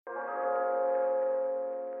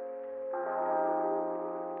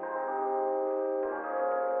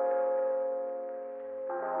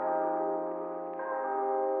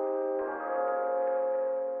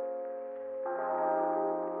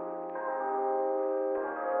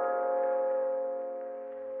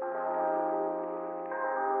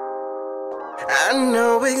I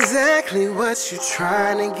know exactly what you're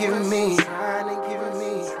trying to give me.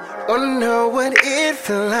 Wanna know what it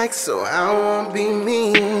feel like, so I won't be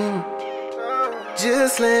mean.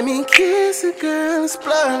 Just let me kiss a girl,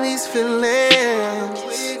 explore these feelings,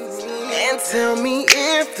 and tell me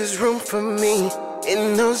if there's room for me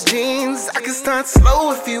in those jeans. I can start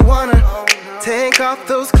slow if you wanna. Take off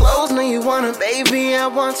those clothes, no you wanna. Baby, I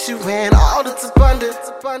want you and all that's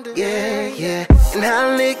abundant. Yeah, yeah. And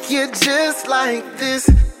I'll lick you just like this.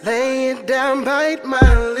 Lay it down, bite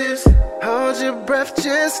my lips. Hold your breath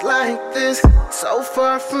just like this. So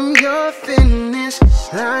far from your finish.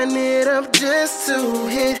 Line it up just to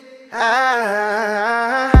hit.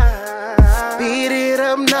 Beat it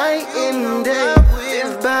up night and day.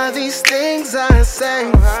 Live by these things I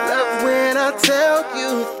say. Love when I tell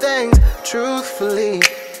you things truthfully.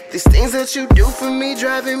 These things that you do for me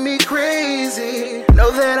driving me crazy.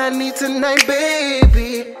 Know that I need tonight,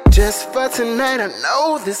 baby. Just for tonight, I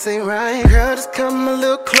know this ain't right. Girl, just come a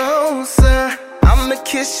little closer. I'ma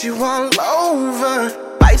kiss you all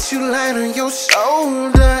over. Bite you light on your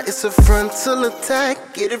shoulder. It's a frontal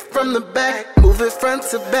attack, get it from the back. Move it front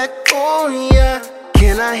to back, oh yeah.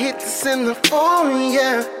 Can I hit this in the floor,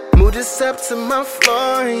 yeah. Move this up to my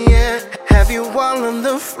floor, yeah. Have you all on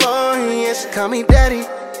the floor, yeah. She call me daddy,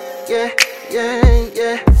 yeah, yeah,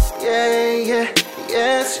 yeah, yeah, yeah,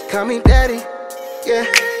 yeah. She call me daddy, yeah,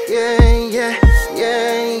 yeah, yeah,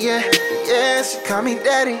 yeah, yeah, yeah. She call me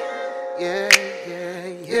daddy, yeah, yeah,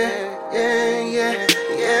 yeah, yeah, yeah.